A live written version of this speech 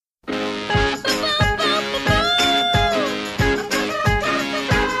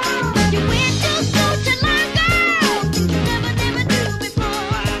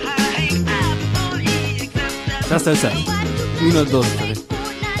hasta esa. 1, 2, 3.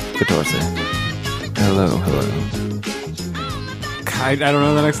 14. Hello. I don't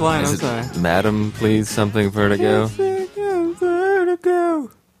know the next line. Is I'm it, sorry. Madam, please, something vertigo? Vertigo.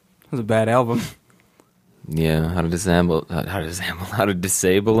 That was a bad album. Yeah, how to disable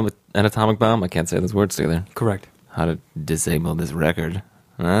an atomic bomb? I can't say those words together. Correct. How to disable this record.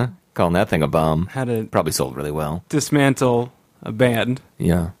 Huh? Calling that thing a bomb. How to Probably sold really well. dismantle a band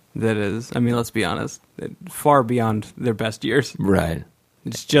Yeah. that is, I mean, let's be honest, far beyond their best years. Right.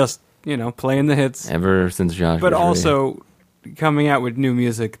 It's just, playing the hits, Ever since Josh but was also coming out with new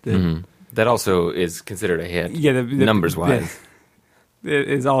music that, that also is considered a hit. yeah, the Numbers-wise. it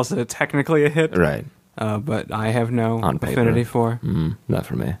is also technically a hit. Right. But I have no On paper. affinity for. Not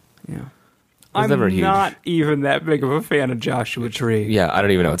for me. Yeah. was I'm never huge. not even that big of a fan of Joshua Tree. Yeah, I don't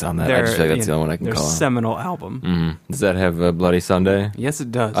even know what's on that. I just feel like that's the only one I can their call. seminal album. Does that have Bloody Sunday? Yes,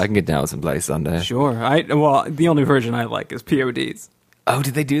 it does. I can get down with some Bloody Sunday. Sure. Well, the only version I like is POD's. Oh,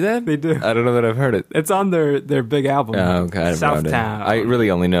 did they do that? They do. I don't know that I've heard it. It's on their big album. Oh, God. Southtown. I really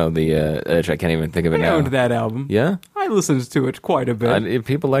only know the Edge. I can't even think of it I now. owned that album. Yeah? I listened to it quite a bit.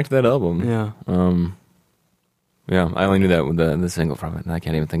 People liked that album. Yeah. Yeah, I only knew that with the single from it, and I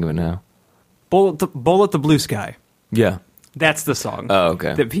can't even think of it now. Bullet the Blue Sky. Yeah. That's the song. Oh,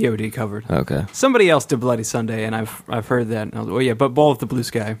 okay. That POD covered. Okay. Somebody else did Bloody Sunday, and I've heard that. And I was like, oh yeah, but Bullet the Blue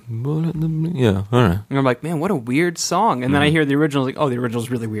Sky. Yeah, all right. And I'm like, man, what a weird song. And then I hear the original, like, oh, the original's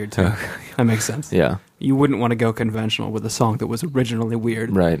really weird too. That makes sense. Yeah. You wouldn't want to go conventional with a song that was originally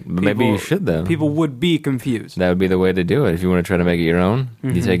weird. Right. But maybe you should, though. People would be confused. That would be the way to do it. If you want to try to make it your own,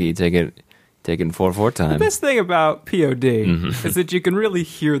 you take it in 4/4 time. The best thing about POD is that you can really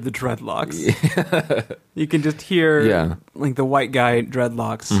hear the dreadlocks. You can just hear like the white guy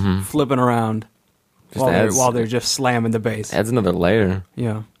dreadlocks flipping around while they're just slamming the bass. Adds another layer.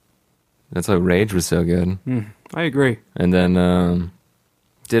 Yeah. That's why Rage was so good. I agree. And then I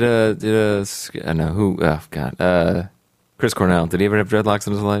don't know who. Oh God, Chris Cornell. Did he ever have dreadlocks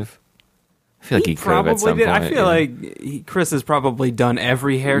in his life? I feel like he could have at some did. point. I feel like Chris has probably done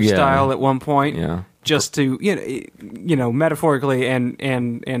every hairstyle at one point. Yeah. Just to metaphorically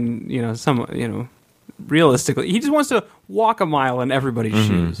and realistically, he just wants to walk a mile in everybody's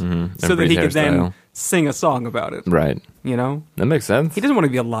shoes, so that Everybody's he could then hairstyle. sing a song about it. Right. That makes sense. He doesn't want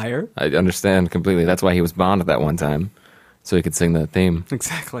to be a liar. I understand completely. That's why he was Bond at that one time, so he could sing that theme.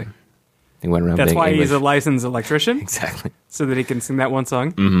 Exactly. He went around. That's being why English. he's a licensed electrician. Exactly. So that he can sing that one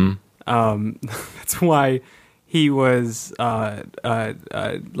song. Mm-hmm. That's why he was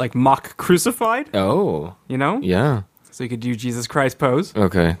like mock crucified. Oh. Yeah. So he could do Jesus Christ pose.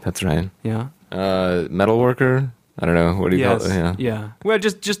 Okay, that's right. Yeah. Metalworker. I don't know. What do you call it? Yeah. Well,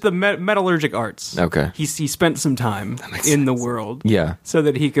 just the metallurgic arts. Okay. He spent some time in the world. Yeah. So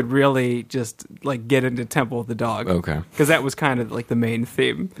that he could really just like get into Temple of the Dog. Okay. Because that was kind of like the main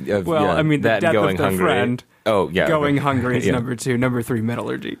theme. Well, I mean, the that death going of the hungry. friend. Oh, yeah. Going hungry is Yeah. number 2. Number 3,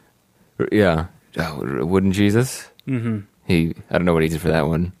 metallurgy. Yeah. Oh, Wooden Jesus? Mm-hmm. I don't know what he did for that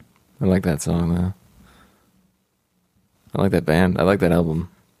one. I like that song, though. I like that band. I like that album,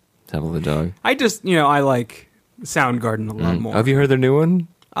 Temple of the Dog. I just, I like Soundgarden a lot more. Have you heard their new one?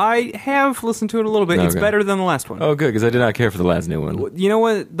 I have listened to it a little bit. It's Okay. better than the last one. Oh, good, because I did not care for the last new one. You know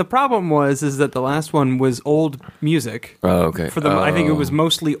what? The problem is that the last one was old music. Oh, okay. For them, I think it was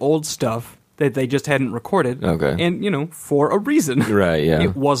mostly old stuff that they just hadn't recorded. Okay. And, for a reason. Right, yeah.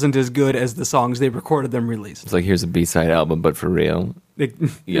 It wasn't as good as the songs they recorded them released. It's like, here's a B-side album, but for real.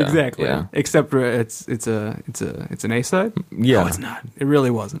 Yeah, Exactly. yeah. Except for it's an A-side? Yeah. No, it's not. It really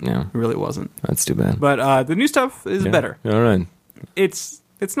wasn't. Yeah. It really wasn't. That's too bad. But the new stuff is better. All right.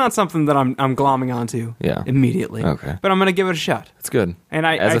 It's not something that I'm glomming onto immediately. Okay. But I'm going to give it a shot. That's good. And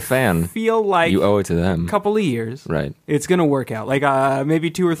As a fan, feel like you owe it to them. a couple of years, Right. it's going to work out. Like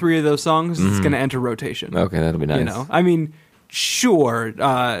maybe 2 or 3 of those songs, it's going to enter rotation. Okay, that'll be nice. I mean, sure.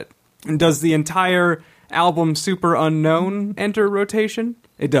 Does the entire album Super Unknown enter rotation?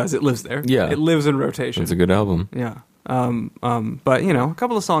 It does. It lives there. Yeah. It lives in rotation. It's a good album. Yeah. But, a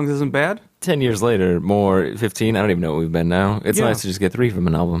couple of songs isn't bad. 10 years later, more, 15, I don't even know what we've been now. It's nice to just get 3 from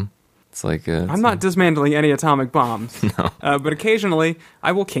an album. It's like... I'm not dismantling any atomic bombs. No. But occasionally,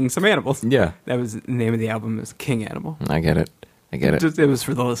 I will king some animals. Yeah. That was the name of the album, is King Animal. I get it. It was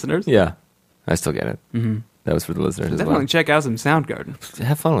for the listeners. Yeah. I still get it. Mm-hmm. That was for the listeners as Definitely well. check out some Soundgarden.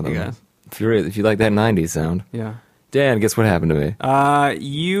 Have fun with them. Yeah. If you like that 90s sound. Yeah. Dan, guess what happened to me?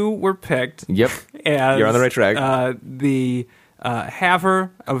 You were picked Yep. as... You're on the right track. The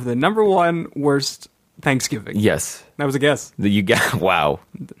haver of the number 1 worst Thanksgiving. Yes. That was a guess. You got... Wow.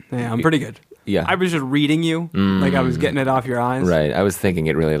 Yeah, I'm pretty good. Yeah. I was just reading you, like I was getting it off your eyes. Right. I was thinking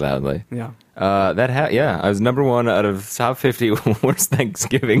it really loudly. Yeah. I was number 1 out of top 50 worst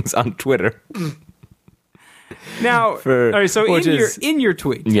Thanksgivings on Twitter. Now, all right, so in your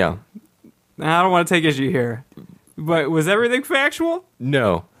tweet, yeah, I don't want to take issue here, but was everything factual?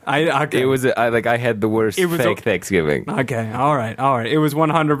 No. Okay. It was I had the worst fake Thanksgiving. Okay, all right. It was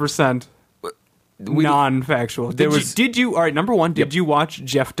 100% non-factual. Did you? All right. Number 1, did you watch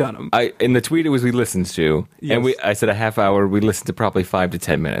Jeff Dunham? In the tweet it was we listened to, yes. And I said a half hour. We listened to probably 5 to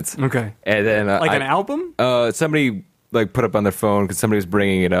 10 minutes. Okay, and then an album. Somebody put up on their phone because somebody was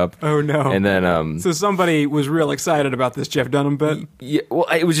bringing it up. Oh no! And then so somebody was real excited about this Jeff Dunham bit. Yeah, well,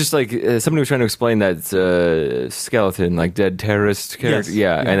 it was just like somebody was trying to explain that skeleton, like dead terrorist character. Yes.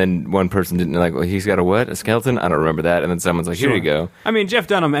 Yeah, and then one person didn't well, he's got a skeleton? I don't remember that. And then someone's like, here you go. I mean, Jeff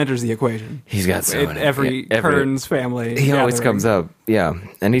Dunham enters the equation. He's got so many. Every Kearns family. He always comes up. Yeah,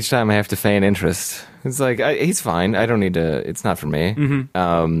 and each time I have to feign interest. It's like, he's fine. I don't need to. It's not for me. Mm-hmm.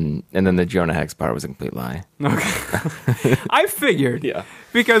 And then the Jonah Hex part was a complete lie. Okay. I figured. Yeah.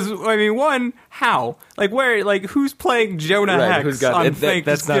 Because, I mean, one, how? Who's playing Jonah Hex on Thanksgiving?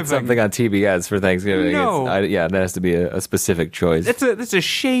 That's not something on TBS for Thanksgiving. No. That has to be a specific choice. It's a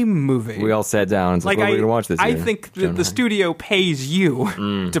shame movie. We all sat down and said, we're going to watch this. I think that the studio pays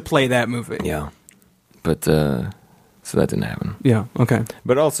you to play that movie. Yeah. But, so that didn't happen. Yeah, okay.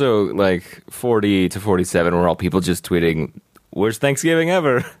 But also, 40 to 47 were all people just tweeting, worst Thanksgiving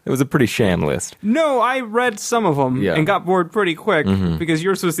ever. It was a pretty sham list. No, I read some of them and got bored pretty quick because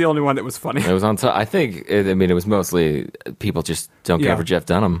yours was the only one that was funny. It was on top. I think, it was mostly people just don't care for Jeff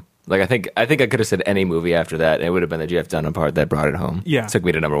Dunham. I think I could have said any movie after that, and it would have been the Jeff Dunham part that brought it home. Yeah. Took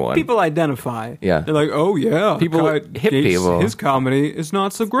me to number 1. People identify. Yeah. They're like, oh, yeah. His comedy is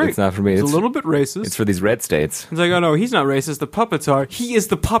not so great. It's not for me. It's a little bit racist. It's for these red states. It's like, oh, no, he's not racist. The puppets are. He is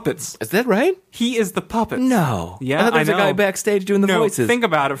the puppets. Is that right? He is the puppets. No. Yeah, I thought there was a guy backstage doing the voices. Think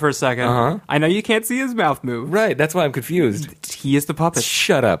about it for a second. Uh-huh. I know you can't see his mouth move. Right, that's why I'm confused. He is the puppet.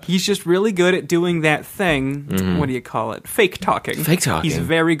 Shut up. He's just really good at doing that thing. What do you call it? Fake talking. Fake talking. He's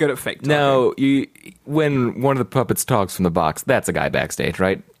very good at fake talking. Now, when one of the puppets talks from the box, that's a guy backstage,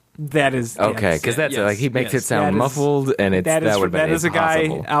 right? That is okay, because that's he makes it sound muffled, and that is a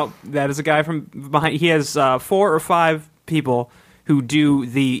guy out. That is a guy from behind. He has 4 or 5 people who do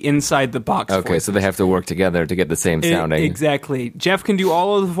the inside the box voices. So they have to work together to get the same sounding. Exactly. Jeff can do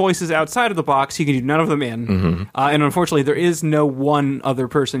all of the voices outside of the box. He can do none of them in. And unfortunately, there is no one other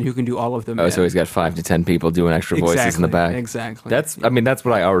person who can do all of them in. So he's got 5 to 10 people doing extra voices in the back. Exactly. That's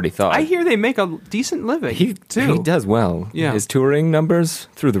what I already thought. I hear they make a decent living, He does well. Yeah. His touring numbers,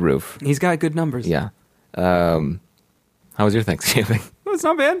 through the roof. He's got good numbers. Yeah. How was your Thanksgiving? Well, it's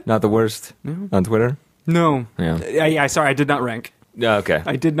not bad. Not the worst on Twitter? No. Yeah. Sorry, I did not rank. Okay.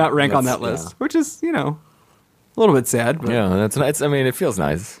 I did not rank on that list, which is, a little bit sad. But yeah, that's nice. I mean, it feels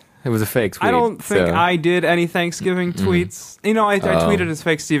nice. It was a fake tweet. I don't think I did any Thanksgiving tweets. I tweeted as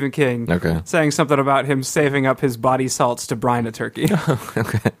fake Stephen King, saying something about him saving up his body salts to brine a turkey.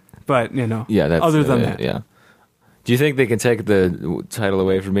 Okay. But, that's, other than that. Yeah. Do you think they can take the title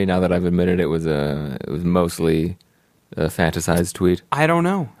away from me now that I've admitted it was mostly a fantasized tweet? I don't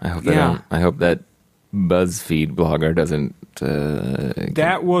know. I hope they don't. I hope that BuzzFeed blogger doesn't.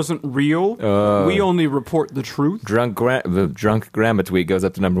 That wasn't real. We only report the truth. The drunk grandma tweet goes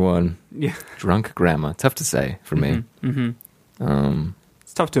up to number 1. Yeah, drunk grandma. Tough to say for me.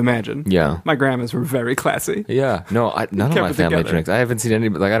 It's tough to imagine. Yeah, my grandmas were very classy. Yeah, no, none of my family drinks. I haven't seen any.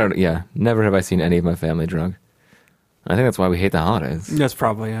 Never have I seen any of my family drunk. I think that's why we hate the holidays. That's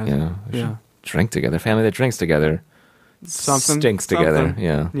probably it. Yeah. Drink together. Family that drinks together. Stinks together.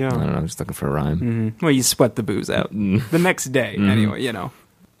 Yeah. I don't know. I'm just looking for a rhyme. Well, you sweat the booze out the next day anyway.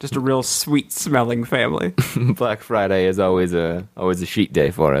 Just a real sweet smelling family. Black Friday is always a sheet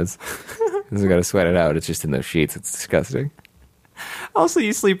day for us. We got to sweat it out. It's just in those sheets. It's disgusting. Also,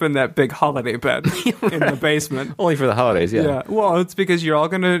 you sleep in that big holiday bed in the basement. Only for the holidays, yeah. Yeah. Well, it's because you're all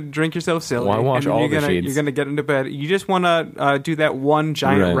going to drink yourself silly. Why wash all the sheets? You're going to get into bed. You just want to do that one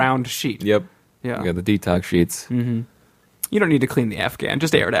giant round sheet. Yep. Yeah. You got the detox sheets. Mm-hmm. You don't need to clean the Afghan.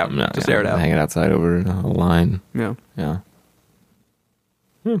 Just air it out. No, just air it out. Hang it outside over a line. Yeah. Yeah.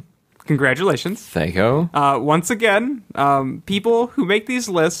 Congratulations. Thank you. Once again, people who make these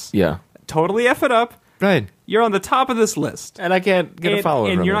lists totally F it up. Right. You're on the top of this list. And I can't get a follower.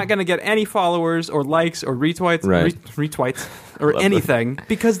 And you're not going to get any followers or likes or retweets, retweets or anything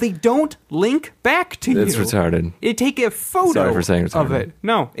because they don't link back to you. It's retarded. They take a photo Sorry for saying retarded. of it.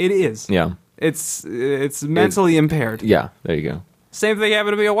 No, it is. Yeah. It's mentally impaired. Yeah, there you go. Same thing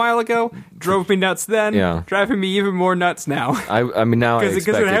happened to me a while ago. drove me nuts then. Yeah. Driving me even more nuts now. I mean, now I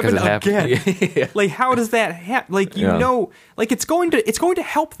expect it because it happened again. Yeah. Like, how does that happen? Like, you know, like it's going to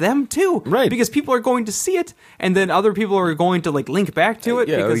help them too, right? Because people are going to see it, and then other people are going to like link back to it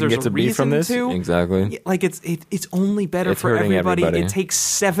because there's a reason from this. to. Exactly. Like it's only better for everybody. It takes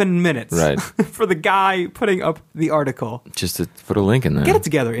 7 minutes, right, for the guy putting up the article. Just to put a link in there. Get it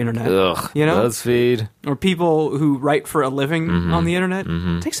together, internet. Ugh, you know, BuzzFeed or people who write for a living on the internet.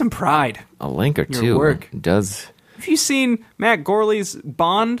 Take some pride. A link or two. Work does. Have you seen Matt Gorley's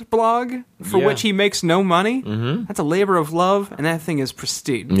Bond blog, for which he makes no money? That's a labor of love, and that thing is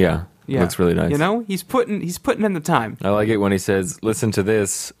pristine. Yeah. Looks really nice. You know, he's putting in the time. I like it when he says, "Listen to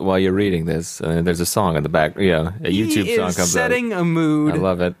this while you're reading this." And there's a song in the back. Yeah, a YouTube song comes out. He's setting a mood. I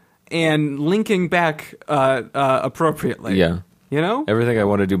love it. And linking back appropriately. Yeah. You know? Everything I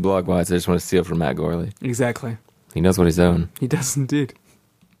want to do blog-wise, I just want to steal from Matt Gorley. Exactly. He knows what he's doing. He does indeed.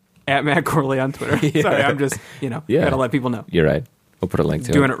 At Matt Gorley on Twitter. Yeah. Sorry, I'm just, gotta let people know. You're right. We'll put a link to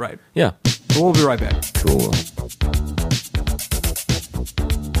it. Doing it right. Yeah. We'll be right back. Cool.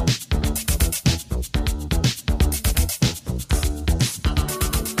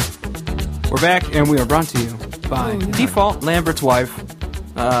 We're back, and we are brought to you by Default, Lambert's wife.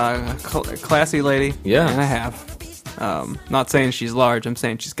 Classy lady. Yeah. And a half. Not saying she's large, I'm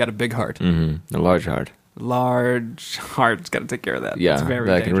saying she's got a big heart. Mm-hmm. A large heart. Large heart's got to take care of that. Yeah, it's very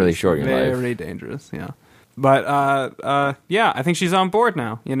that dangerous. can really shorten your life. Very dangerous, yeah. But, I think she's on board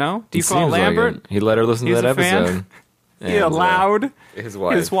now, you know? Default Lambert. Like he let her listen to that episode. He allowed his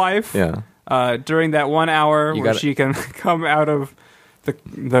wife during that 1 hour where she can come out of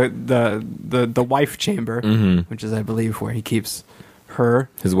the wife chamber, which is, I believe, where he keeps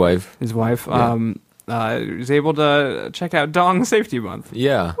his wife. Yeah. Was able to check out Dong Safety Month.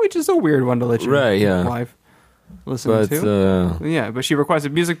 Yeah. Which is a weird one to let your wife listen to. Yeah, but she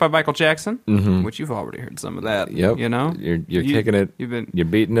requested music by Michael Jackson, which you've already heard some of that. Yep. You know? You're kicking it. You're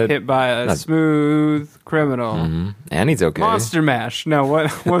beating it. Hit by a smooth criminal. And he's okay. Monster Mash. No,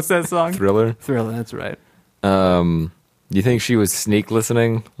 what's that song? Thriller, that's right. You think she was sneak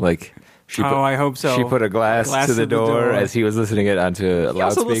listening? Like, I hope so. She put a glass to the door as he was listening it onto loudspeakers. He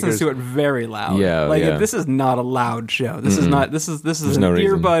also listens to it very loud. Yeah, this is not a loud show. This is not. This is an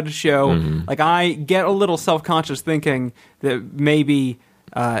earbud show. Like, I get a little self-conscious thinking that maybe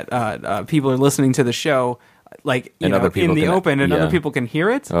people are listening to the show, like, in the open, and other people can hear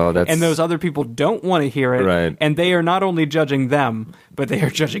it. And those other people don't want to hear it. Right. And they are not only judging them, but they are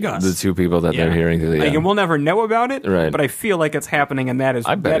judging us. The two people that they're hearing. And we'll never know about it. Right. But I feel like it's happening, and that is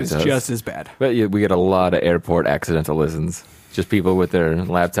just as bad. But we get a lot of airport accidental listens. Just people with their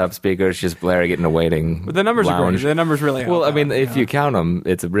laptop speakers just blaring it in a waiting. But the numbers are great. The numbers really help. Well, I mean, if you count them,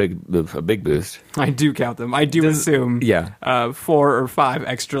 it's a big boost. I do count them. I do assume 4 or 5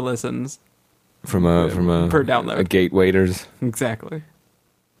 extra listens. From a per download. A gate waiters. Exactly.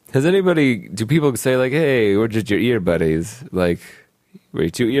 Do people say, like, hey, we're just your ear buddies? Like, we're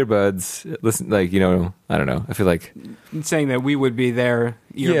 2 earbuds. Listen, like, I don't know. I feel like saying that we would be their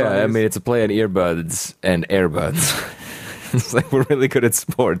earbuds. Yeah, I mean, it's a play on earbuds and airbuds. It's like we're really good at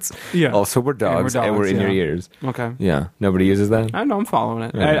sports. Yeah. Also, we're dogs and we're in your ears. Okay. Yeah. Nobody uses that? I know, I'm following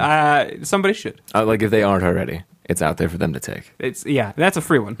it. Right. Somebody should. Like, if they aren't already, it's out there for them to take. That's a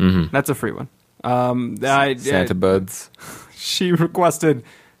free one. That's a free one. Santa Buds. She requested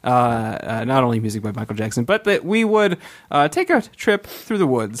not only music by Michael Jackson, but that we would take a trip through the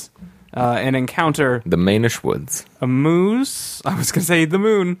woods and encounter the Mainish woods. A moose. I was going to say the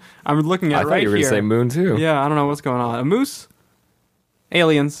moon. I'm looking at it right here. I thought you were going to say moon too. Yeah, I don't know what's going on. A moose,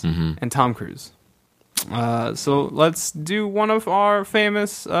 aliens, and Tom Cruise. So let's do one of our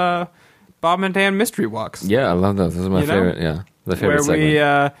famous Bob and Dan mystery walks. Yeah, I love those. Those are my favorite. Yeah, the favorite segment.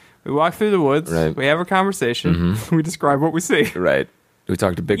 Where we walk through the woods. Right. We have a conversation. We describe what we see. Right. We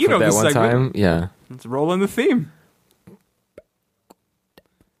talked to Bigfoot that one time. Yeah. Let's roll in the theme.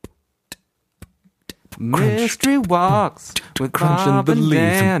 Mystery walks with Bob and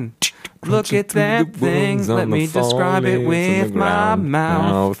Dan. Look at that thing. Let me describe it with my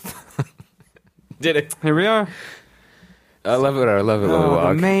mouth. Did it? Here we are. I love it. I love it when we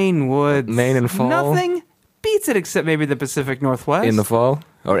walk. The Maine woods. Maine in fall. Nothing beats it except maybe the Pacific Northwest. In the fall?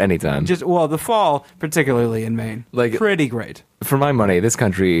 Or anytime? The fall, particularly in Maine. Like, pretty great. For my money, this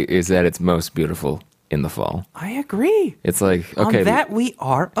country is at its most beautiful in the fall. I agree. It's like, okay. On that, we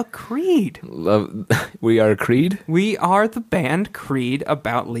are a Creed. We are a Creed? We are the band Creed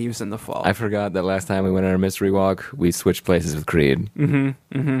about leaves in the fall. I forgot that last time we went on our mystery walk, we switched places with Creed.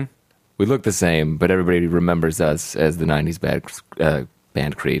 We look the same, but everybody remembers us as the 90s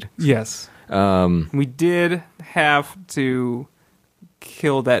band Creed. Yes. We did have to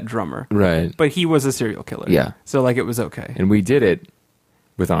kill that drummer. Right. But he was a serial killer. Yeah. So, like, it was okay. And we did it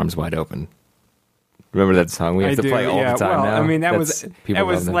with arms wide open. Remember that song we have to play all the time now? I mean, that was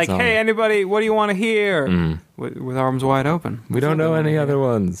like, song. Hey, anybody, what do you want to hear? With arms wide open. We don't know any other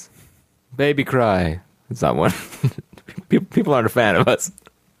ones. Baby Cry. It's not one. People aren't a fan of us.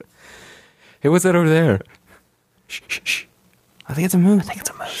 Hey, what's that over there? Shh, shh, shh. I think it's a moose.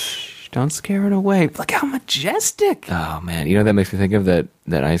 Shh, don't scare it away. Look how majestic. Oh, man. You know, that makes me think of that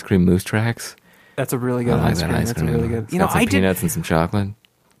ice cream moose tracks. That's a really good ice cream. That's a really good. You know, I did peanuts and some chocolate.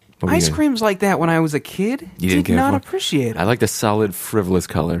 Ice creams like that when I was a kid, did not appreciate it. I like the solid, frivolous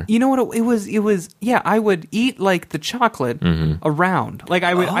color. You know what it was? Yeah, I would eat like the chocolate around. Like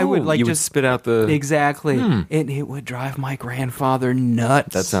I would like you just would spit out the exactly. It would drive my grandfather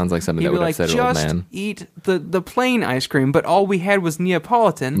nuts. That sounds like something that would upset an old man. Just eat the plain ice cream, but all we had was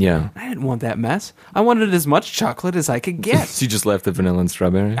Neapolitan. Yeah, I didn't want that mess. I wanted as much chocolate as I could get. So you just left the vanilla and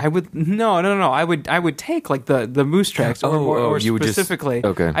strawberry? I would no. I would take like the moose tracks or you would specifically.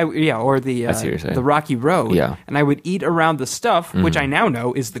 Just, okay. Or the Rocky Road. Yeah. And I would eat around the stuff, which I now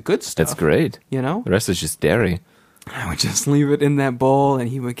know is the good stuff. That's great. You know? The rest is just dairy. I would just leave it in that bowl, and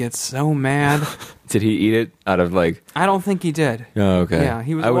he would get so mad. Did he eat it out of like... I don't think he did. Oh, okay. Yeah,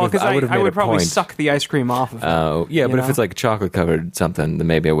 he was... because I would probably suck the ice cream off of it. Oh, yeah, but if it's like chocolate-covered something, then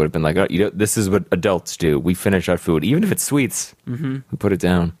maybe I would have been like, oh, this is what adults do. We finish our food. Even if it's sweets, we put it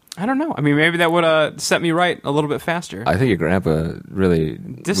down. I don't know. I mean, maybe that would have set me right a little bit faster. I think your grandpa really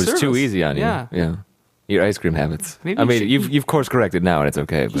was too easy on you. Yeah. Your ice cream habits. Maybe you've course corrected now, and it's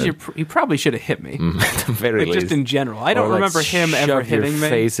okay. But you probably should have hit me. At the very least. Just in general. I don't remember him ever hitting me. Your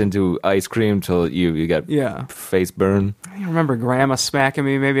face into ice cream till you got face burn. I remember Grandma smacking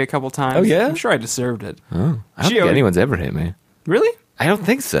me maybe a couple times. Oh, yeah? I'm sure I deserved it. Oh, I don't think anyone's ever hit me. Really? I don't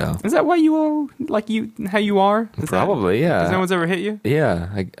think so. Is that why you are how you are? Probably, yeah. Because no one's ever hit you?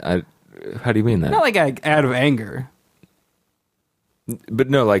 Yeah. How do you mean that? Not like out of anger. But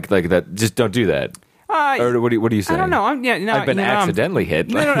no, like that. Just don't do that. Or what do you say? I don't know. I've been accidentally hit.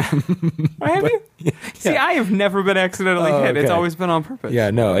 No. Have you? Yeah. See, I have never been accidentally hit. Okay. It's always been on purpose.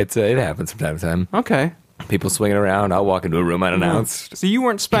 Yeah, no, it happens from time to time. Okay. People swinging around. I'll walk into a room unannounced. So you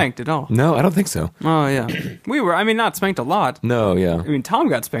weren't spanked at all? No, I don't think so. Oh, yeah. We were. I mean, not spanked a lot. No, yeah. I mean, Tom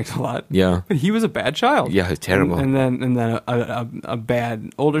got spanked a lot. Yeah. But he was a bad child. Yeah, he was terrible. And then a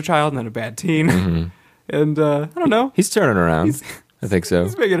bad older child and then a bad teen. Mm-hmm. And I don't know. He's turning around. I think so.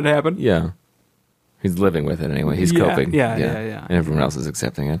 He's making it happen. Yeah. He's living with it anyway. He's coping. Yeah. And everyone else is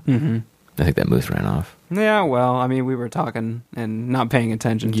accepting it. Mm-hmm. I think that moose ran off. Yeah, well, I mean, we were talking and not paying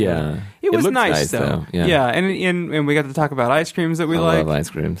attention to it. It was nice though. Yeah, and we got to talk about ice creams that we like. I love ice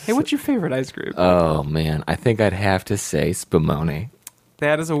creams. Hey, what's your favorite ice cream? Oh, man. I think I'd have to say Spumoni.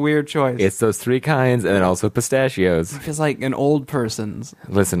 That is a weird choice. It's those three kinds and then also pistachios. It feels like an old person's.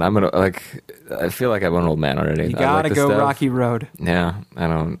 Listen, I feel like I'm an old man already. You gotta go stuff. Rocky Road. Yeah, I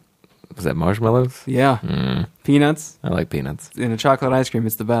don't... Was that marshmallows? Yeah. Peanuts? I like peanuts. In a chocolate ice cream,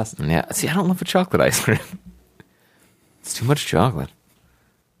 it's the best. Yeah. See, I don't love a chocolate ice cream. It's too much chocolate.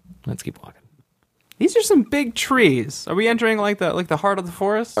 Let's keep walking. These are some big trees. Are we entering like the heart of the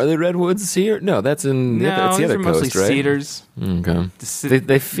forest? Are they redwoods here? No, that's in the other coast, mostly right? Cedars. Okay.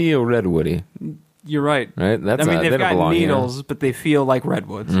 They feel redwoody. You're right. Right? They've got needles, but they feel like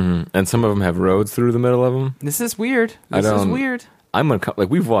redwoods. Mm-hmm. And some of them have roads through the middle of them. This is weird. This is weird.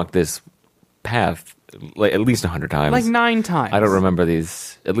 We've walked this path like at least 100 times. Like 9 times. I don't remember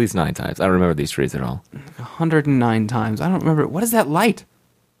these. At least 9 times. I don't remember these trees at all. 109 times. I don't remember. What is that light?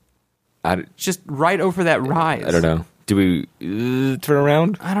 Just right over that rise. I don't know. Do we turn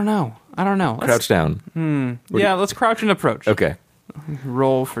around? I don't know. Crouch down. Let's crouch and approach. Okay.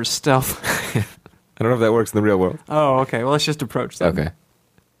 Roll for stealth. I don't know if that works in the real world. Oh, okay. Well, let's just approach then. Okay.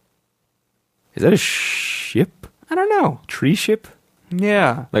 Is that a ship? I don't know. Tree ship?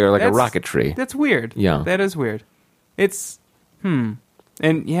 Yeah. Like a rocket tree. That's weird. Yeah. That is weird. It's,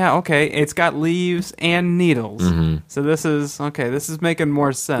 And yeah, okay, it's got leaves and needles. Mm-hmm. So this is making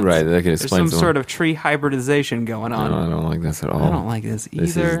more sense. Right, that can explain There's some sort of tree hybridization going on. No, I don't like this at all. I don't like this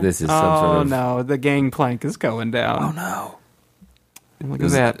either. This is some sort of... Oh no, the gangplank is going down. Oh no. Look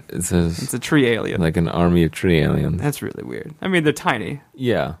at that. It's a tree alien. Like an army of tree aliens. That's really weird. I mean, they're tiny.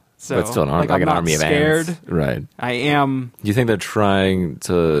 Yeah. So, but still like an army of ants. Right. I am. Do you think they're trying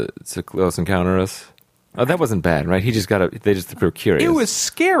to close encounter us? Oh, that wasn't bad, right? They just were curious. It was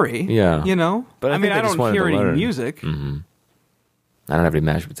scary. Yeah. You know? But I don't hear any music. Mm-hmm. I don't have any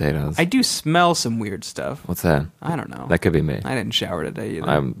mashed potatoes. I do smell some weird stuff. What's that? I don't know. That could be me. I didn't shower today either.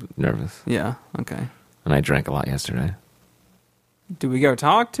 I'm nervous. Yeah, okay. And I drank a lot yesterday. Do we go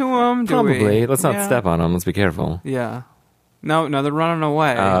talk to him? Probably. Let's not step on him. Let's be careful. Yeah. No, they're running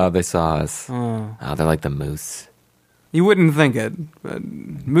away. Oh, they saw us. Oh, they're like the moose. You wouldn't think it, but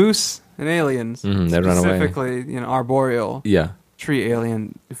moose and aliens, they run away. specifically, arboreal, tree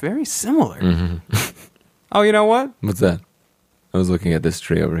alien, very similar. Oh, you know what? What's that? I was looking at this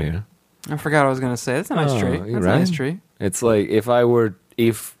tree over here. I forgot what I was going to say. That's a nice tree. That's right? A nice tree. It's like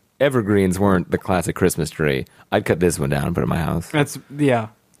if evergreens weren't the classic Christmas tree, I'd cut this one down and put it in my house. Yeah.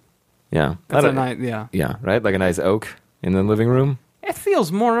 That's a nice, Yeah, right? Like a nice oak in the living room. It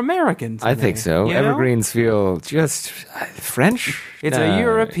feels more American to I me, think so. Evergreens feel just French. It's a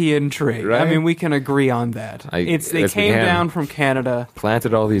European tree. Right? I mean, we can agree on that. They came down from Canada.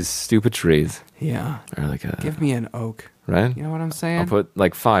 Planted all these stupid trees. Yeah. Give me an oak. Right? You know what I'm saying? I'll put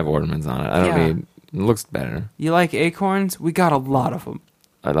like 5 ornaments on it. I don't need... It looks better. You like acorns? We got a lot of them.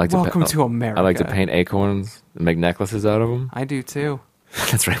 Welcome to America. I like to paint acorns and make necklaces out of them. I do too.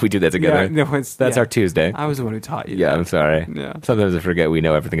 That's right. We do that together. Yeah, That's our Tuesday. I was the one who taught you. Yeah, I'm sorry. Yeah. Sometimes I forget we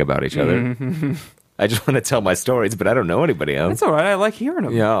know everything about each other. I just want to tell my stories, but I don't know anybody else. That's all right. I like hearing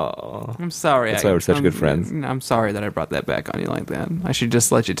them. Yeah. I'm sorry. That's why we're such good friends. I'm sorry that I brought that back on you like that. I should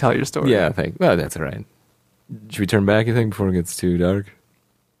just let you tell your story. Yeah, well, that's all right. Should we turn back, you think, before it gets too dark?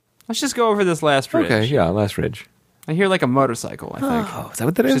 Let's just go over this last ridge. Okay, yeah, last ridge. I hear like a motorcycle, I think. Oh, is that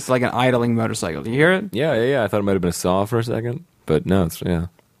what that is? It's just like an idling motorcycle. Do you hear it? Yeah. I thought it might have been a saw for a second, but no, It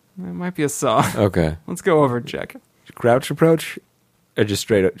might be a saw. Okay. Let's go over and check. Crouch approach? Or just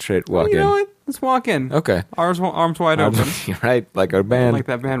straight walk in? You know what? Let's walk in. Okay. Arms wide open. You're right, like our band. Like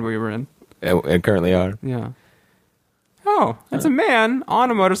that band we were in. And currently are. Yeah. Oh, that's a man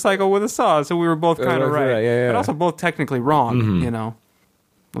on a motorcycle with a saw, so we were both kind of right. Yeah. But also both technically wrong,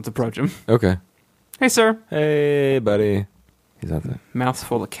 Let's approach him. Okay. Hey, sir. Hey, buddy. He's out there. Mouth's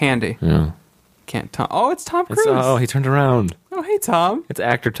full of candy. Yeah. Can't Tom. Oh, it's Tom Cruise. He turned around. Oh, hey, Tom. It's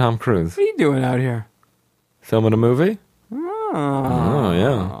actor Tom Cruise. What are you doing out here? Filming a movie? Oh,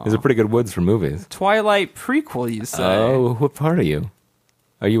 yeah. These are pretty good woods for movies. Twilight prequel, you say? Oh, what part are you?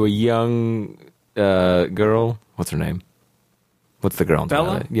 Are you a young girl? What's her name? What's the girl in Bella?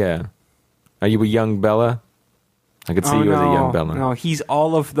 Twilight? Yeah. Are you a young Bella? I could see you as a young Bella. No, he's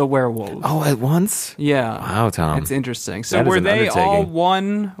all of the werewolves. Oh, at once? Yeah. Wow, Tom. It's interesting. So were they all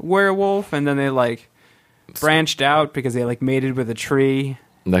one werewolf, and then they, branched out because they, mated with a tree?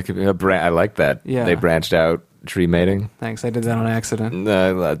 That could be I like that. Yeah. They branched out tree mating. Thanks, I did that on accident.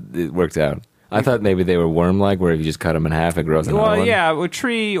 It worked out. I thought maybe they were worm-like, where if you just cut them in half, it grows another one. Well, yeah, a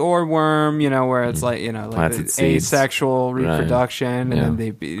tree or worm, where it's asexual reproduction, and then they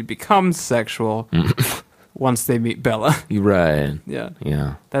become sexual once they meet Bella. You're right.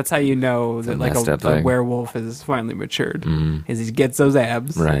 Yeah. That's how you know that a werewolf is finally matured, is he gets those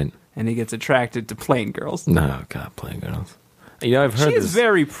abs, right, and he gets attracted to plain girls. No, God, plain girls. I've heard she's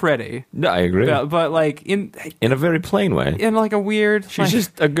very pretty. No, I agree. But in a very plain way. In a weird. She's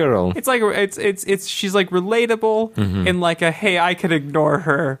just a girl. It's she's relatable in a hey, I could ignore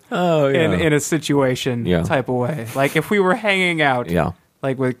her. Oh, yeah. In a situation type of way. Like if we were hanging out. Yeah.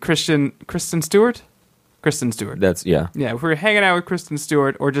 Like with Kristen Stewart. Kristen Stewart. That's Yeah, if we were hanging out with Kristen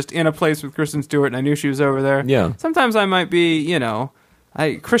Stewart or just in a place with Kristen Stewart and I knew she was over there. Yeah. Sometimes I might be,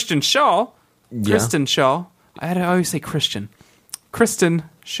 Kristen Shaw. Yeah. Kristen Shaw. I always say Christian. Kristen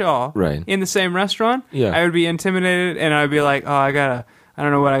Shaw, right, in the same restaurant, yeah, I would be intimidated, and I'd be like, I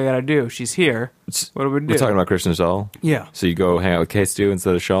don't know what I gotta do. She's here. What do we do? We're talking about Kristen Shaw? Yeah. So you go hang out with K-Stew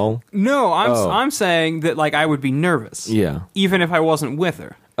instead of Shaw? No, I'm saying that, I would be nervous. Yeah. Even if I wasn't with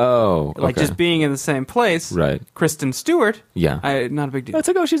her. Oh, okay. Just being in the same place. Right. Kristen Stewart. Yeah. Not a big deal. It's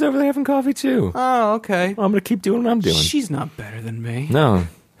like, she's over there having coffee, too. Oh, okay. Well, I'm gonna keep doing what I'm doing. She's not better than me. No,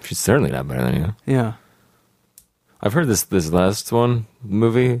 she's certainly not better than you. Yeah. I've heard this last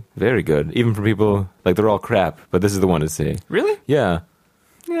movie, very good. Even for people, they're all crap, but this is the one to see. Really? Yeah.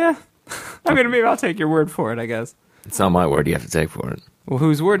 Yeah. Maybe I'll take your word for it, I guess. It's not my word you have to take for it. Well,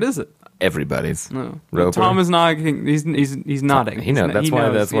 whose word is it? Everybody's. No. Roper. Tom is nodding. He's nodding. He knows.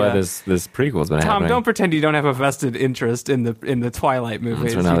 That's why this prequel's been happening. Tom, don't pretend you don't have a vested interest in the Twilight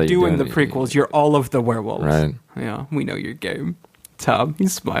movies. You're doing the prequels. You're all of the werewolves. Right. Yeah, we know your game. Tom,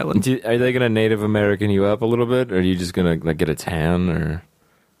 he's smiling. Are they going to Native American you up a little bit, or are you just going to get a tan, or?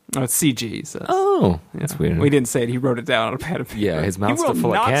 Oh, it's CG. He says. Oh, that's weird. We didn't say it. He wrote it down on a pad of paper. Yeah, his mouth's still He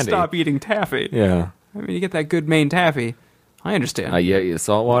full of candy. will not stop eating taffy. Yeah. You get that good Maine taffy. I understand. Yeah,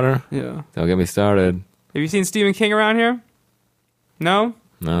 saltwater? Yeah. Don't get me started. Have you seen Stephen King around here? No?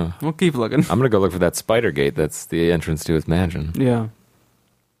 No. We'll keep looking. I'm going to go look for that spider gate that's the entrance to his mansion. Yeah.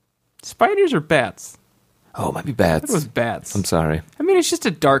 Spiders or bats? Oh, it might be bats. It was bats. I'm sorry. I mean, it's just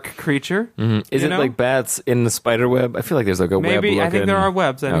a dark creature. Mm-hmm. Is it like bats in the spider web? I feel like there's like a web. Maybe. I think there are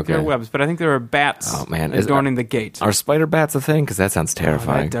webs. I think there are webs, but I think there are bats adorning the gate. Are spider bats a thing? Because that sounds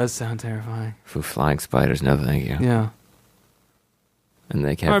terrifying. That does sound terrifying. Ooh, flying spiders, no thank you. Yeah. And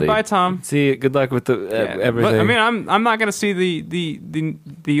they can't. All right, bye, Tom. See, good luck with everything. But, I mean, I'm not going to see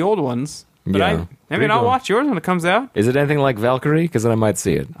the old ones. But I'll watch yours when it comes out. Is it anything like Valkyrie? Because then I might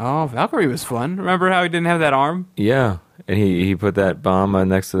see it. Oh, Valkyrie was fun. Remember how he didn't have that arm? Yeah. And he put that bomb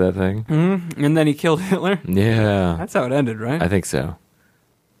next to that thing. Mm-hmm. And then he killed Hitler? Yeah. That's how it ended, right? I think so.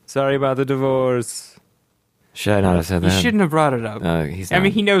 Sorry about the divorce. Should I not have said that? You shouldn't have brought it up. I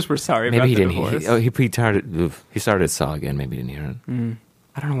mean, he knows we're sorry about the divorce. He started saw again. Maybe he didn't hear it. Mm.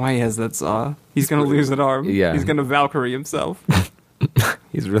 I don't know why he has that saw. He's going to lose an arm. Yeah. He's going to Valkyrie himself.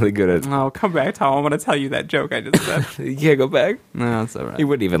 He's really good at... Oh, come back, Tom. I want to tell you that joke I just said. You can't go back? No, it's all right. He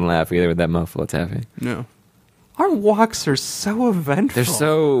wouldn't even laugh either with that muffle taffy. No. Our walks are so eventful. They're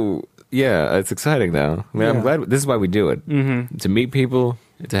so... Yeah, it's exciting, though. I mean, I'm glad... This is why we do it. Mm-hmm. To meet people,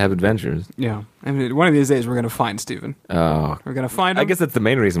 to have adventures. Yeah. I mean, one of these days we're going to find Stephen. Oh. We're going to find him. I guess that's the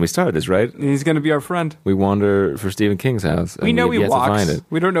main reason we started this, right? He's going to be our friend. We wander for Stephen King's house. We know he walks. To find it.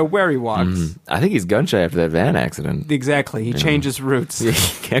 We don't know where he walks. Mm-hmm. I think he's gun shy after that van accident. Exactly. He changes routes. He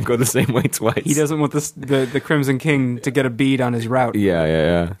can't go the same way twice. He doesn't want the Crimson King to get a bead on his route.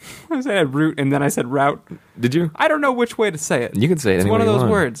 Yeah. I said route, and then I said route. Did you? I don't know which way to say it. You can say it. It's one of those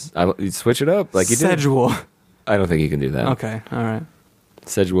words. You switch it up like you did. Schedule. I don't think you can do that. Okay. All right.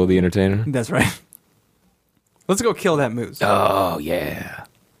 Sedgwill the Entertainer? That's right. Let's go kill that moose. Oh, yeah.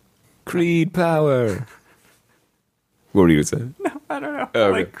 Creed power. What were you going to say? No, I don't know.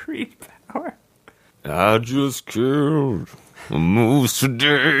 Okay. Like Creed power. I just killed a moose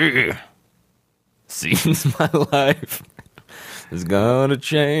today. Seems my life is gonna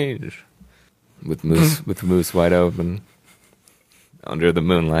change. With moose wide open. Under the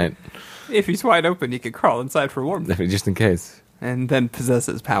moonlight. If he's wide open, he could crawl inside for warmth. Just in case. And then possess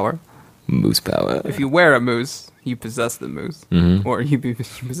his power. Moose power. If you wear a moose, you possess the moose. Mm-hmm. Or you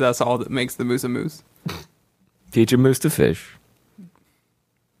possess all that makes the moose a moose. Teach a moose to fish.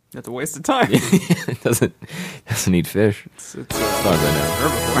 That's a waste of time. It doesn't eat fish. It's not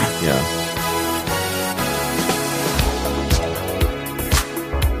herbivore. Yeah.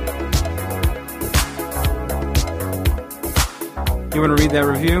 You want to read that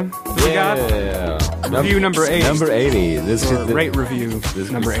review? We got review number 80. Number 80. Rate review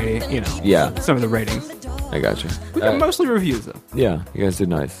number 80. You know. Yeah. Some of the ratings. I got you. We got mostly reviews though. Yeah, you guys did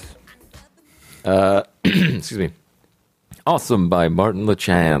nice. Excuse me. Awesome by Martin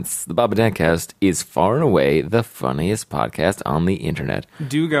LaChance. The Bob and Dan Cast is far and away the funniest podcast on the internet.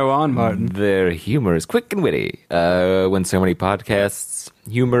 Do go on, Martin. Their humor is quick and witty. When so many podcasts,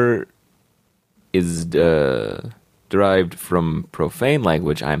 humor is derived from profane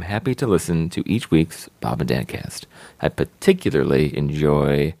language, I'm happy to listen to each week's Bob and Dan Cast. I particularly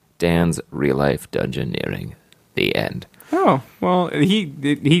enjoy Dan's real-life dungeoneering. The end. Oh, well, he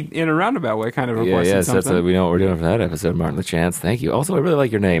in a roundabout way kind of requested something. Yes, we know what we're doing for that episode, Martin LaChance. Thank you. Also, I really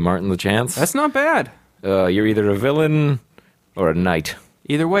like your name, Martin LaChance. That's not bad. You're either a villain or a knight.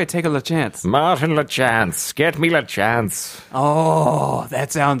 Either way, take a LaChance. Martin LaChance. Get me LaChance. Oh,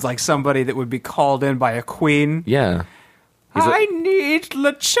 that sounds like somebody that would be called in by a queen. Yeah. I need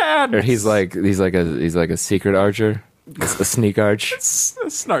LaChance. Or he's like a secret archer. A sneak arch.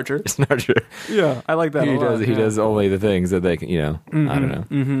 Snarcher. Snarcher. Yeah, I like that a lot. He does only the things that they can, mm-hmm, I don't know.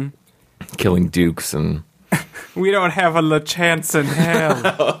 Mm-hmm. Killing dukes and... We don't have a LaChance in hell.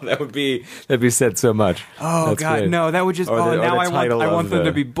 Oh, that'd be said so much. Oh, that's God, great. No, that would just... now I want them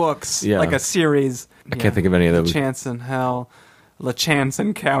to be books, like a series. I can't think of any of those. LaChance in hell. LaChance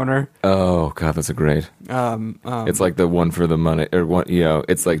Encounter. Oh, God, that's a great. It's like the one for the money, or one,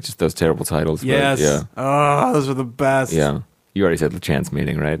 it's like just those terrible titles. Yes. But, yeah. Oh, those are the best. Yeah. You already said LaChance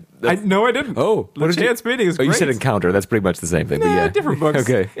Meeting, right? No, I didn't. Oh, LaChance Meeting is great. You said Encounter. That's pretty much the same thing. But yeah, different books.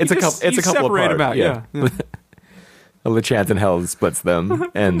 Okay, it's a couple separate apart. Them out. Yeah. A LaChance in hell splits them,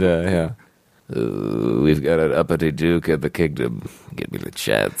 and yeah. We've got an uppity duke at the kingdom. Get me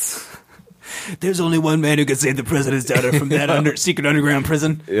LaChance. There's only one man who can save the president's daughter from that secret underground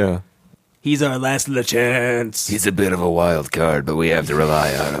prison. Yeah. He's our last LaChance. He's a bit of a wild card, but we have to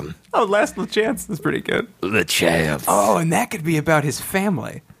rely on him. Oh, last LaChance is pretty good. LaChance. Oh, and that could be about his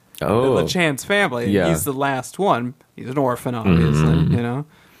family. Oh. The LaChance family. Yeah. He's the last one. He's an orphan, obviously, Mm-hmm.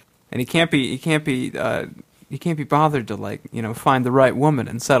 And he can't be bothered to find the right woman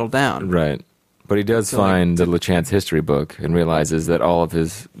and settle down. Right. But he does find the LaChance history book and realizes that all of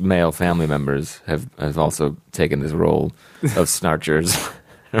his male family members have also taken this role of snarchers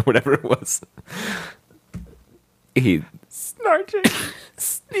or whatever it was. Snarching.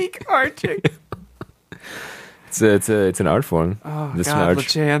 Sneak arching. It's an art form. Oh, the God,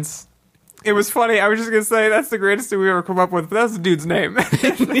 LeChance. It was funny. I was just going to say that's the greatest thing we ever come up with, but that's the dude's name.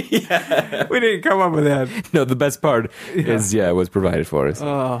 Yeah. We didn't come up with that. No, the best part is, it was provided for us.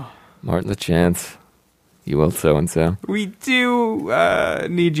 Oh. Martin LeChance, you will so-and-so. We do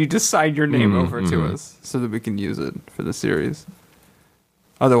need you to sign your name over to us so that we can use it for the series.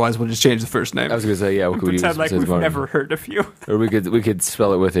 Otherwise, we'll just change the first name. I was going to say, we could pretend like we've Martin. Never heard of you. Or we could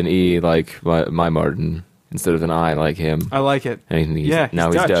spell it with an E like my Martin instead of an I like him. I like it. And he's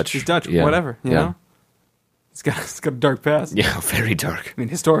Dutch. He's Dutch. Yeah. Whatever. You know? He's got a dark past. Yeah, very dark. I mean,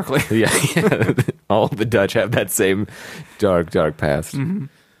 historically. Yeah. All the Dutch have that same dark past. Mm-hmm.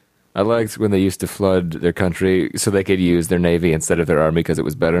 I liked when they used to flood their country so they could use their navy instead of their army because it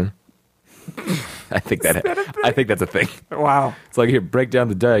was better. I think that's a thing. Wow. It's like, here, break down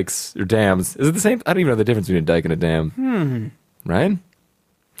the dikes or dams. Is it the same? I don't even know the difference between a dike and a dam. Right?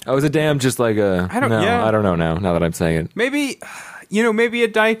 Oh, is a dam just like a... I don't know now that I'm saying it. Maybe, maybe a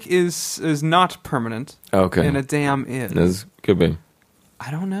dike is not permanent. Okay. And a dam is. This could be. I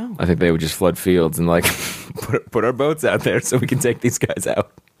don't know. I think they would just flood fields and like put our boats out there so we can take these guys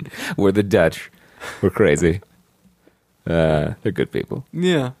out. We're the Dutch. We're crazy. They're good people.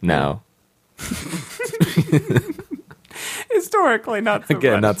 Yeah. Now. Historically, not so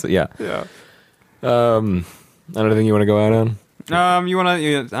Again, much. not so, yeah. Yeah. Anything you want to go out on? You want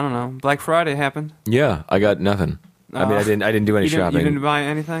to? I don't know. Black Friday happened. Yeah, I got nothing. I mean, I didn't do any shopping. You didn't buy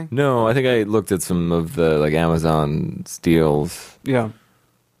anything? No, I think I looked at some of the like Amazon deals. Yeah.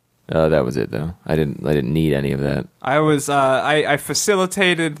 That was it though. I didn't need any of that. I was I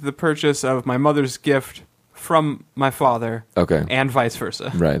facilitated the purchase of my mother's gift from my father. Okay. And vice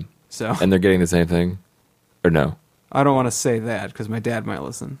versa. Right. So. And they're getting the same thing, or no? I don't want to say that because my dad might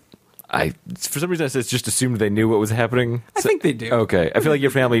listen. For some reason, I just assumed they knew what was happening. I think they do. Okay. I feel like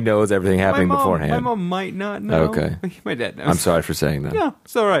your family knows everything happening beforehand. My mom might not know. Okay. My dad knows. I'm sorry for saying that. Yeah,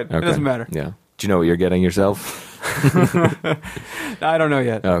 it's all right. Okay. It doesn't matter. Yeah. Do you know what you're getting yourself? I don't know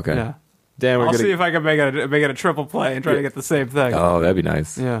yet. Okay. Yeah. Dan, I'll see if I can make it a triple play and try to get the same thing. Oh, that'd be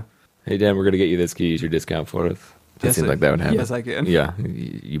nice. Yeah. Hey, Dan, we're going to get you this. Can you use your discount for us? It seems like that would happen. Yes, I can. Yeah,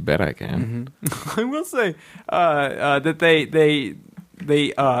 you bet I can. Mm-hmm. I will say that they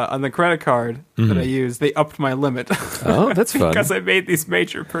on the credit card that I use, they upped my limit. Oh, that's fun. Because I made these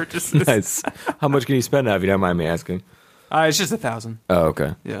major purchases. Nice. How much can you spend now, if you don't mind me asking? It's just 1,000. Oh,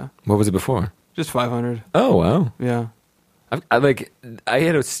 okay. Yeah. What was it before? Just 500. Oh, wow. Yeah. I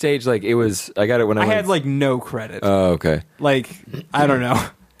had a stage like it was. I got it when I had like no credit. Oh, okay. Like I don't know.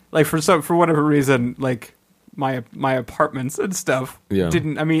 Like for whatever reason, like my apartments and stuff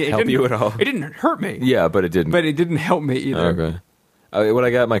didn't. I mean, it help didn't you at all. It didn't hurt me. Yeah, but it didn't. But it didn't help me either. Okay. When I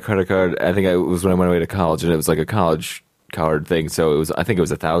got my credit card, I think it was when I went away to college, and it was like a college card thing. So it was. I think it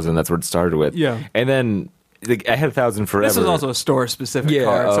was 1,000. That's what it started with. Yeah. And then I had 1,000 forever. This was also a store specific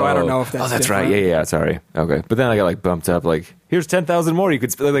card, so I don't know if that's. Oh, that's different. right. Yeah. Sorry. Okay. But then I got like bumped up. Like, here's 10,000 more. You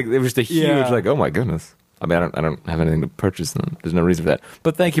could like it was just a huge like. Oh my goodness. I mean, I don't have anything to purchase them. There's no reason for that.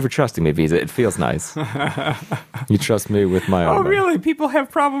 But thank you for trusting me, Visa. It feels nice. You trust me with my own. Oh, really? People have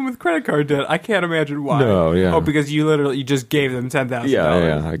problem with credit card debt. I can't imagine why. No, yeah. Oh, because you just gave them $10,000.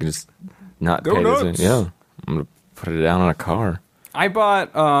 Yeah. I can just not go pay nuts. this. Yeah. I'm gonna put it down on a car. I bought.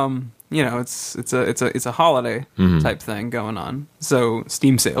 It's a holiday type thing going on. So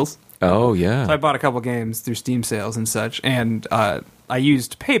Steam sales. Oh yeah. So I bought a couple games through Steam sales and such, and I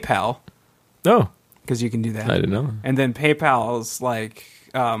used PayPal. Oh. Because you can do that. I didn't know. And then PayPal's like,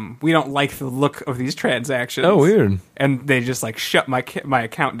 we don't like the look of these transactions. Oh, weird. And they just like shut my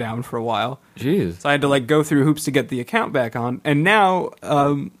account down for a while. Jeez. So I had to like go through hoops to get the account back on. And now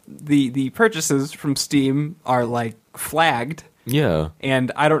the purchases from Steam are like flagged. Yeah.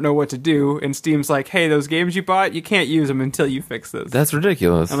 And I don't know what to do. And Steam's like, hey, those games you bought, you can't use them until you fix this. That's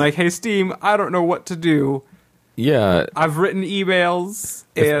ridiculous. I'm like, hey, Steam, I don't know what to do. Yeah. I've written emails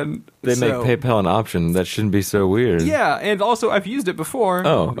and they make PayPal an option. That shouldn't be so weird. Yeah, and also I've used it before.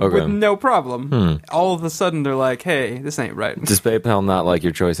 Oh, okay. With no problem. All of a sudden they're like, hey, this ain't right. Does PayPal not like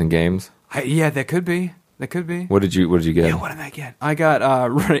your choice in games? Yeah, that could be. What did you get? Yeah, what did I get? I got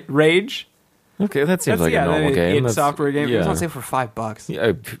Rage. Okay, that seems like a normal game. It's a software game. Yeah. It was on sale for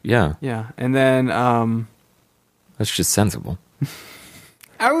 $5. Yeah. Yeah, and then that's just sensible.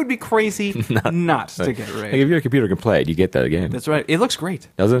 I would be crazy not to get Rage. Like if your computer can play it, you get that game. That's right. It looks great.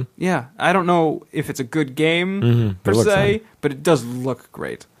 Does it? Yeah. I don't know if it's a good game per se, but it does look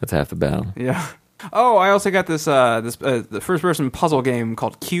great. That's half the battle. Yeah. Oh, I also got this the first person puzzle game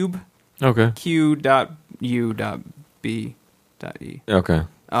called Cube. Okay. Q.U.B.E. Okay.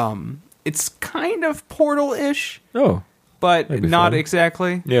 it's kind of Portal-ish. Oh. But not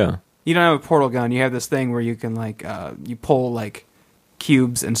exactly. Yeah. You don't have a portal gun. You have this thing where you can, like, you pull, like,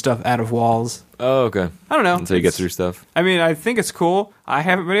 cubes and stuff out of walls. Oh, okay. I don't know. Until you get through stuff. I mean, I think it's cool. I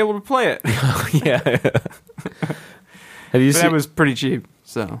haven't been able to play it. Yeah. Have you seen... That was pretty cheap,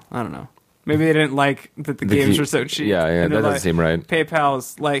 so I don't know. Maybe they didn't like that the games were so cheap. Yeah, that doesn't seem right.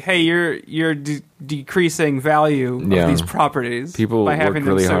 PayPal's like, hey, you're decreasing value of these properties. People by having work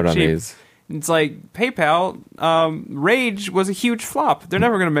really them so hard cheap. on these. It's like PayPal, Rage was a huge flop. They're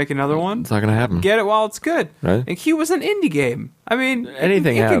never going to make another one. It's not going to happen. Get it while it's good. Right. And Q was an indie game. I mean,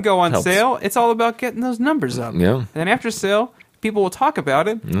 anything it can go on helps. sale. It's all about getting those numbers up. Yeah. And then after sale, people will talk about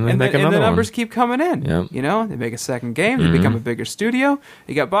it, and the numbers keep coming in. Yep. You know, they make a second game, they become a bigger studio.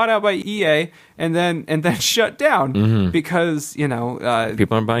 It got bought out by EA, and then shut down because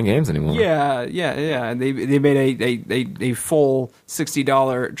people aren't buying games anymore. Yeah. And they made a full $60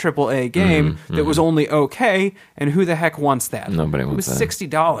 AAA game that was only okay. And who the heck wants that? Nobody wants that. It was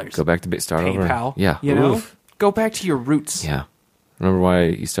 $60. Go back to start over. PayPal. Yeah. You know, go back to your roots. Yeah. Remember why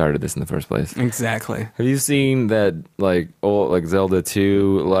you started this in the first place. Exactly. Have you seen that old Zelda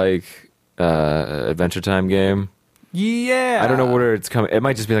 2 Adventure Time game? Yeah. I don't know where it's coming. It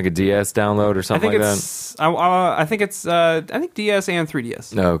might just be like a DS download or something like that. I think DS and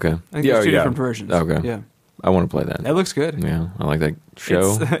 3DS. Oh, okay. I think there's two different versions. Okay. Yeah. I want to play that. That looks good. Yeah, I like that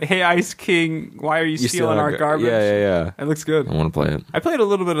show. Hey, Ice King, why are you stealing our garbage? Yeah. It looks good. I want to play it. I played a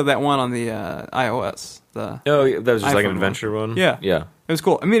little bit of that one on the iOS. That was just like an adventure one? Yeah. Yeah. It was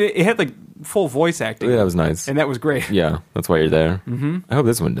cool. I mean, it had like full voice acting. Yeah, that was nice. And that was great. Yeah, that's why you're there. Mm-hmm. I hope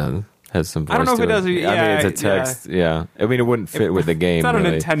this one does. Has some voice. I don't know if it does. I mean, it's a text. Yeah. I mean, it wouldn't fit with the game. It's on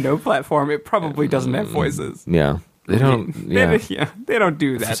really. a Nintendo platform. It probably doesn't have voices. Yeah. They don't. They don't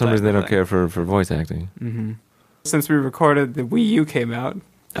do that. For some reason, they don't care for voice acting. Mm-hmm. Since we recorded, the Wii U came out.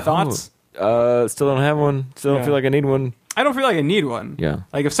 Thoughts? Still don't have one. Still don't feel like I need one. I don't feel like I need one. Yeah.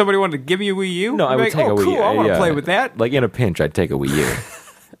 Like if somebody wanted to give me a Wii U, no, I would take a Wii U. Cool, I want to play with that. Like in a pinch, I'd take a Wii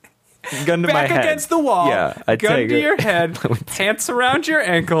U. Gun to Back my head. against the wall. Yeah, I'd gun take to it. your head. Pants around your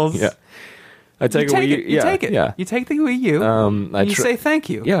ankles. Yeah. I take a Wii U. You take it. Yeah. You take the Wii U. And you say thank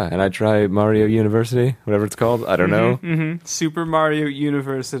you. Yeah, and I try Mario University, whatever it's called. I don't know. Mm-hmm. Super Mario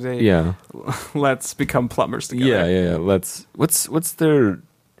University. Yeah. Let's become plumbers together. Yeah. Let's. What's their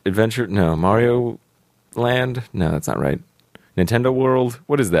adventure? No, Mario Land. No, that's not right. Nintendo World.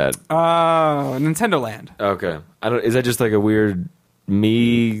 What is that? Nintendo Land. Okay. I don't. Is that just like a weird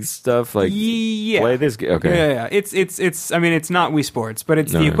me stuff? Like play this game? Okay. Yeah. It's. I mean, it's not Wii Sports, but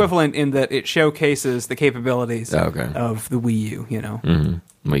it's the equivalent in that it showcases the capabilities of the Wii U. You know.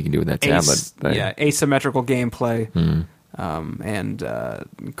 Mm-hmm. What you can do with that tablet thing. Yeah, asymmetrical gameplay,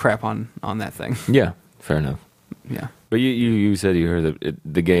 and crap on that thing. Yeah, fair enough. Yeah, but you said you heard that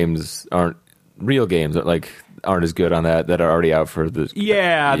the games aren't real games, aren't as good on that are already out for the.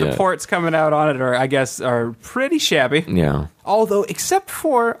 Yeah, the ports coming out on it are pretty shabby. Yeah. Although, except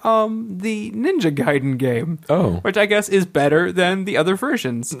for the Ninja Gaiden game, which I guess is better than the other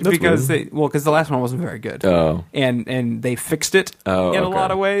versions because because the last one wasn't very good. Oh, and they fixed it in a lot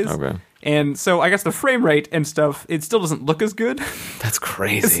of ways. Okay. And so I guess the frame rate and stuff, it still doesn't look as good. That's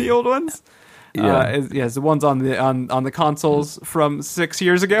crazy. As the old ones. Yeah, as the ones on the consoles from 6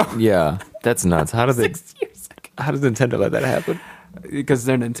 years ago. Yeah, that's nuts. How did 6 years ago? How does Nintendo let that happen? Because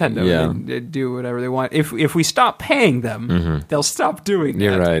they're Nintendo. Yeah. They do whatever they want. If we stop paying them, they'll stop doing that.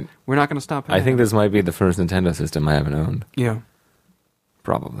 You're right. We're not going to stop paying I think this might be the first Nintendo system I haven't owned. Yeah.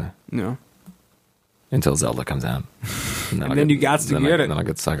 Probably. Yeah. Until Zelda comes out. And then you got to get it. Then I'll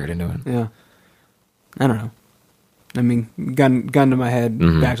get suckered into it. Yeah. I don't know. I mean, gun to my head,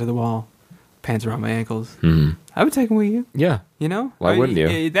 back to the wall, pants around my ankles. Mm-hmm. I would take a Wii U. Yeah. You know? Why wouldn't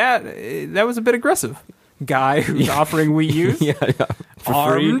you? That was a bit aggressive. Guy who's offering Wii U's. Yeah. For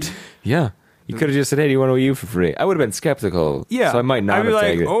armed. Free. Yeah. You could have just said, hey, do you want a Wii U for free? I would have been skeptical. Yeah. So I might not I'd be have like,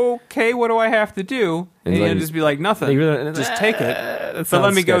 taken it. Okay, what do I have to do? And you'd just be like, nothing. Just take it. But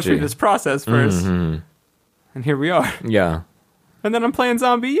let me go through this process first. Mm-hmm. And here we are. Yeah. And then I'm playing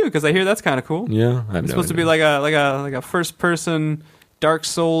Zombie U because I hear that's kind of cool. Yeah. It's supposed to be like a first person Dark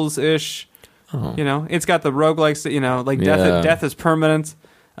Souls ish. Oh. You know, it's got the roguelikes that, death is permanent.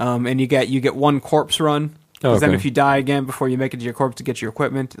 And you get one corpse run. Because then if you die again before you make it to your corpse to get your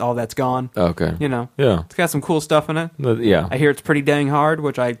equipment, all that's gone. Okay. You know. Yeah. It's got some cool stuff in it. Yeah. I hear it's pretty dang hard,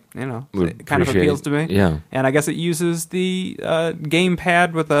 which it kind of appeals to me. Yeah. And I guess it uses the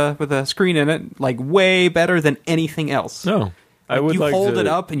gamepad with a screen in it, like way better than anything else. No. You hold it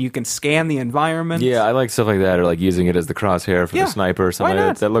up and you can scan the environment. Yeah, I like stuff like that, or like using it as the crosshair for the sniper or something. Why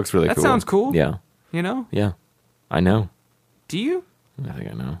not? That looks really cool. That sounds cool. Yeah. You know? Yeah. I know. Do you? I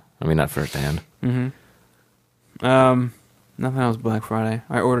think I know. I mean, not firsthand. Nothing else Black Friday.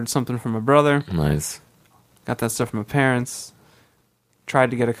 I ordered something from my brother. Nice. Got that stuff from my parents.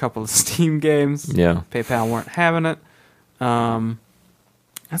 Tried to get a couple of Steam games. Yeah. PayPal weren't having it.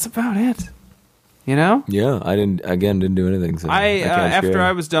 That's about it. You know? Yeah, I didn't do anything. So after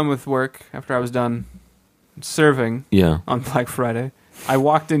I was done with work, after I was done serving on Black Friday, I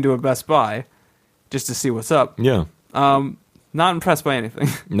walked into a Best Buy just to see what's up. Yeah. Not impressed by anything.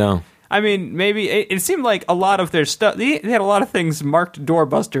 No. I mean, maybe it seemed like a lot of their stuff. They had a lot of things marked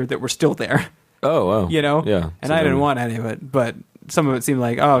doorbuster that were still there. Oh, wow. You know? Yeah. And I didn't want any of it, but some of it seemed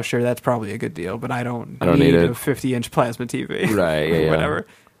like, oh, sure, that's probably a good deal, but I don't need a 50-inch plasma TV. Right, yeah, whatever.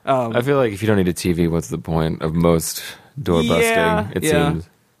 I feel like if you don't need a TV, what's the point of most door busting, it seems.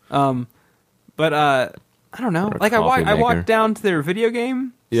 But, I don't know. Like, I walked down to their video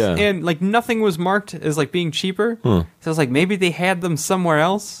game, and, like, nothing was marked as, like, being cheaper. So I was like, maybe they had them somewhere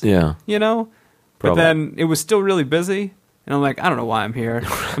else. Yeah. You know? Probably. But then it was still really busy, and I'm like, I don't know why I'm here.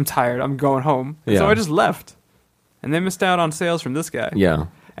 I'm tired. I'm going home. So I just left. And they missed out on sales from this guy. Yeah.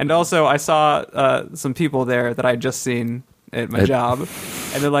 And also, I saw some people there that I'd just seen at my job,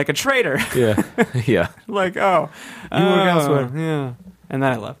 and they're like, a traitor. Yeah. Yeah. Like, you work elsewhere. Yeah. And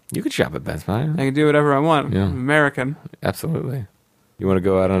then I left. You could shop at Best Buy. I can do whatever I want. Yeah. I'm American. Absolutely. You want to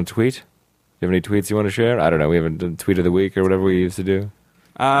go out on a tweet? Do you have any tweets you want to share? I don't know. We haven't done tweet of the week or whatever we used to do.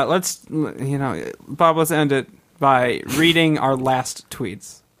 Bob, let's end it by reading our last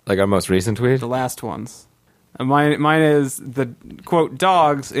tweets. Like our most recent tweet? The last ones. Mine is the, quote,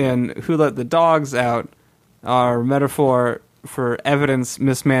 dogs in Who Let the Dogs Out are metaphor for evidence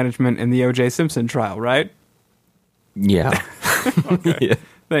mismanagement in the O.J. Simpson trial, right? Yeah. Okay. Yeah.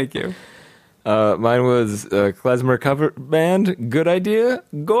 Thank you. Mine was klezmer cover band. Good idea.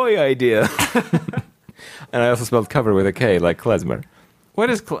 Goy idea. And I also spelled cover with a K, like klezmer. What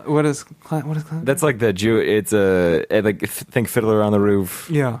is klezmer? That's like the Jew. It's like think Fiddler on the Roof.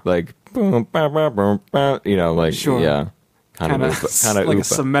 Yeah. Like boom, boom, boom, boom, boom, you know, like sure. Yeah. Kind of like a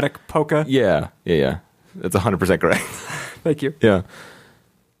Semitic polka. Yeah. That's 100% correct. Thank you. Yeah.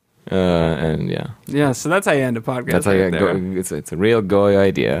 And yeah. Yeah, so that's how you end a podcast. That's how you it's a real goy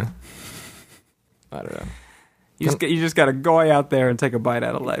idea. I don't know. You just got to go out there and take a bite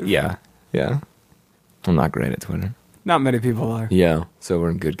out of life. Yeah. Yeah. I'm not great at Twitter. Not many people are. Yeah. So we're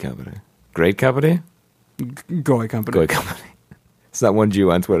in good company. Great company? Goy company. Goy company. It's not one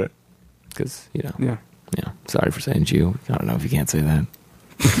Jew on Twitter. Because, you know. Yeah. Yeah. Sorry for saying Jew. I don't know if you can't say that.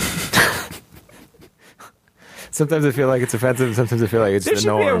 Sometimes I feel like it's offensive. Sometimes I feel like it's the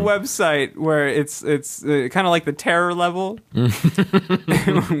norm. There should be a website where it's kind of like the terror level,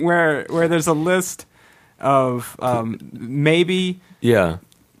 where there's a list of maybe. Yeah.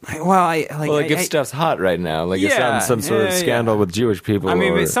 Like, if stuff's hot right now, like it's on some sort of scandal with Jewish people. I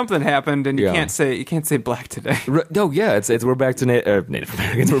mean, something happened, and you can't say black today. No, yeah, it's we're back to Native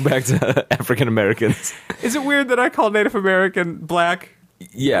Americans. We're back to African Americans. Is it weird that I call Native American black?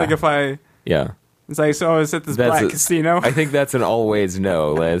 Yeah. Like if I it's like, so I was at this black casino. I think that's an always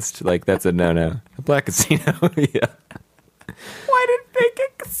no list. Like that's a no. A black casino. Yeah. Why did they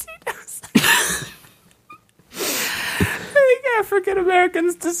get casinos? African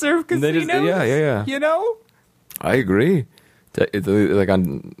Americans deserve casinos. Yeah. You know? I agree. It's like I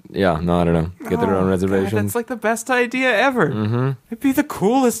don't know. Get their own reservations. God, that's like the best idea ever. Mm-hmm. It'd be the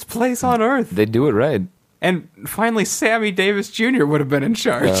coolest place on earth. They do it right. And finally, Sammy Davis Jr. would have been in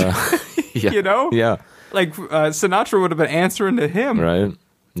charge. Yeah. You know? Yeah. Like Sinatra would have been answering to him. Right.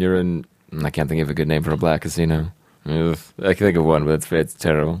 I can't think of a good name for a black casino. I can think of one, but it's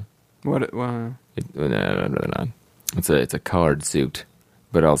terrible. What? No, I'd rather not. It's a card suit,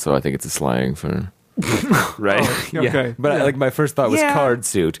 but also I think it's a slang for right. Oh, okay. Yeah. But like my first thought was card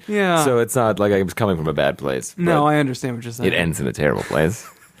suit. Yeah. So it's not like I was coming from a bad place. No, I understand what you're saying. It ends in a terrible place.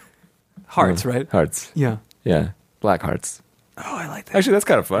 Hearts, right? Hearts. Yeah. Yeah. Black Hearts. Oh, I like that. Actually, that's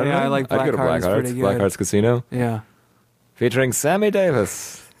kind of fun. Yeah, right? I like Black Hearts. I'd go to Black Hearts. Black Hearts Casino. Yeah. Featuring Sammy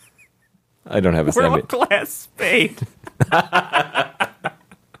Davis. I don't have a Sammy. Glass spade. That's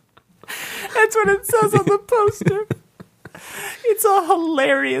what it says on the poster. It's a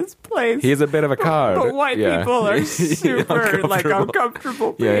hilarious place. He's a bit of a card. But white people are super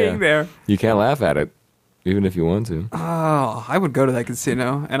uncomfortable being there. You can't laugh at it, even if you want to. Oh, I would go to that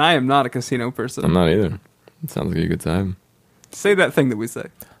casino, and I am not a casino person. I'm not either. It sounds like a good time. Say that thing that we say.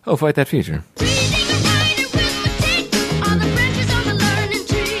 Oh, fight that feature.